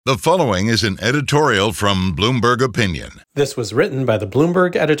The following is an editorial from Bloomberg Opinion. This was written by the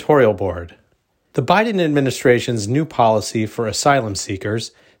Bloomberg editorial board. The Biden administration's new policy for asylum seekers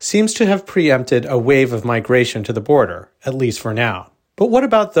seems to have preempted a wave of migration to the border, at least for now. But what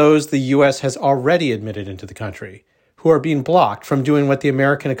about those the U.S. has already admitted into the country, who are being blocked from doing what the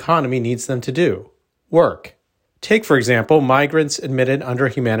American economy needs them to do? Work. Take, for example, migrants admitted under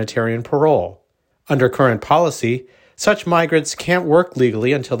humanitarian parole. Under current policy, such migrants can't work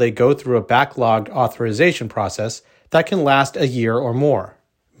legally until they go through a backlogged authorization process that can last a year or more.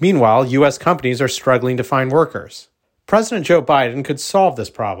 Meanwhile, U.S. companies are struggling to find workers. President Joe Biden could solve this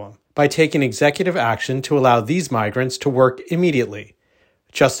problem by taking executive action to allow these migrants to work immediately,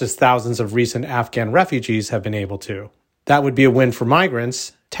 just as thousands of recent Afghan refugees have been able to. That would be a win for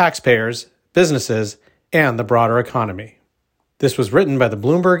migrants, taxpayers, businesses, and the broader economy. This was written by the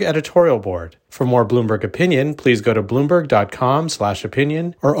Bloomberg editorial board. For more Bloomberg Opinion, please go to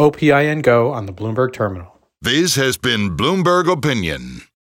bloomberg.com/opinion or OPIN Go on the Bloomberg terminal. This has been Bloomberg Opinion.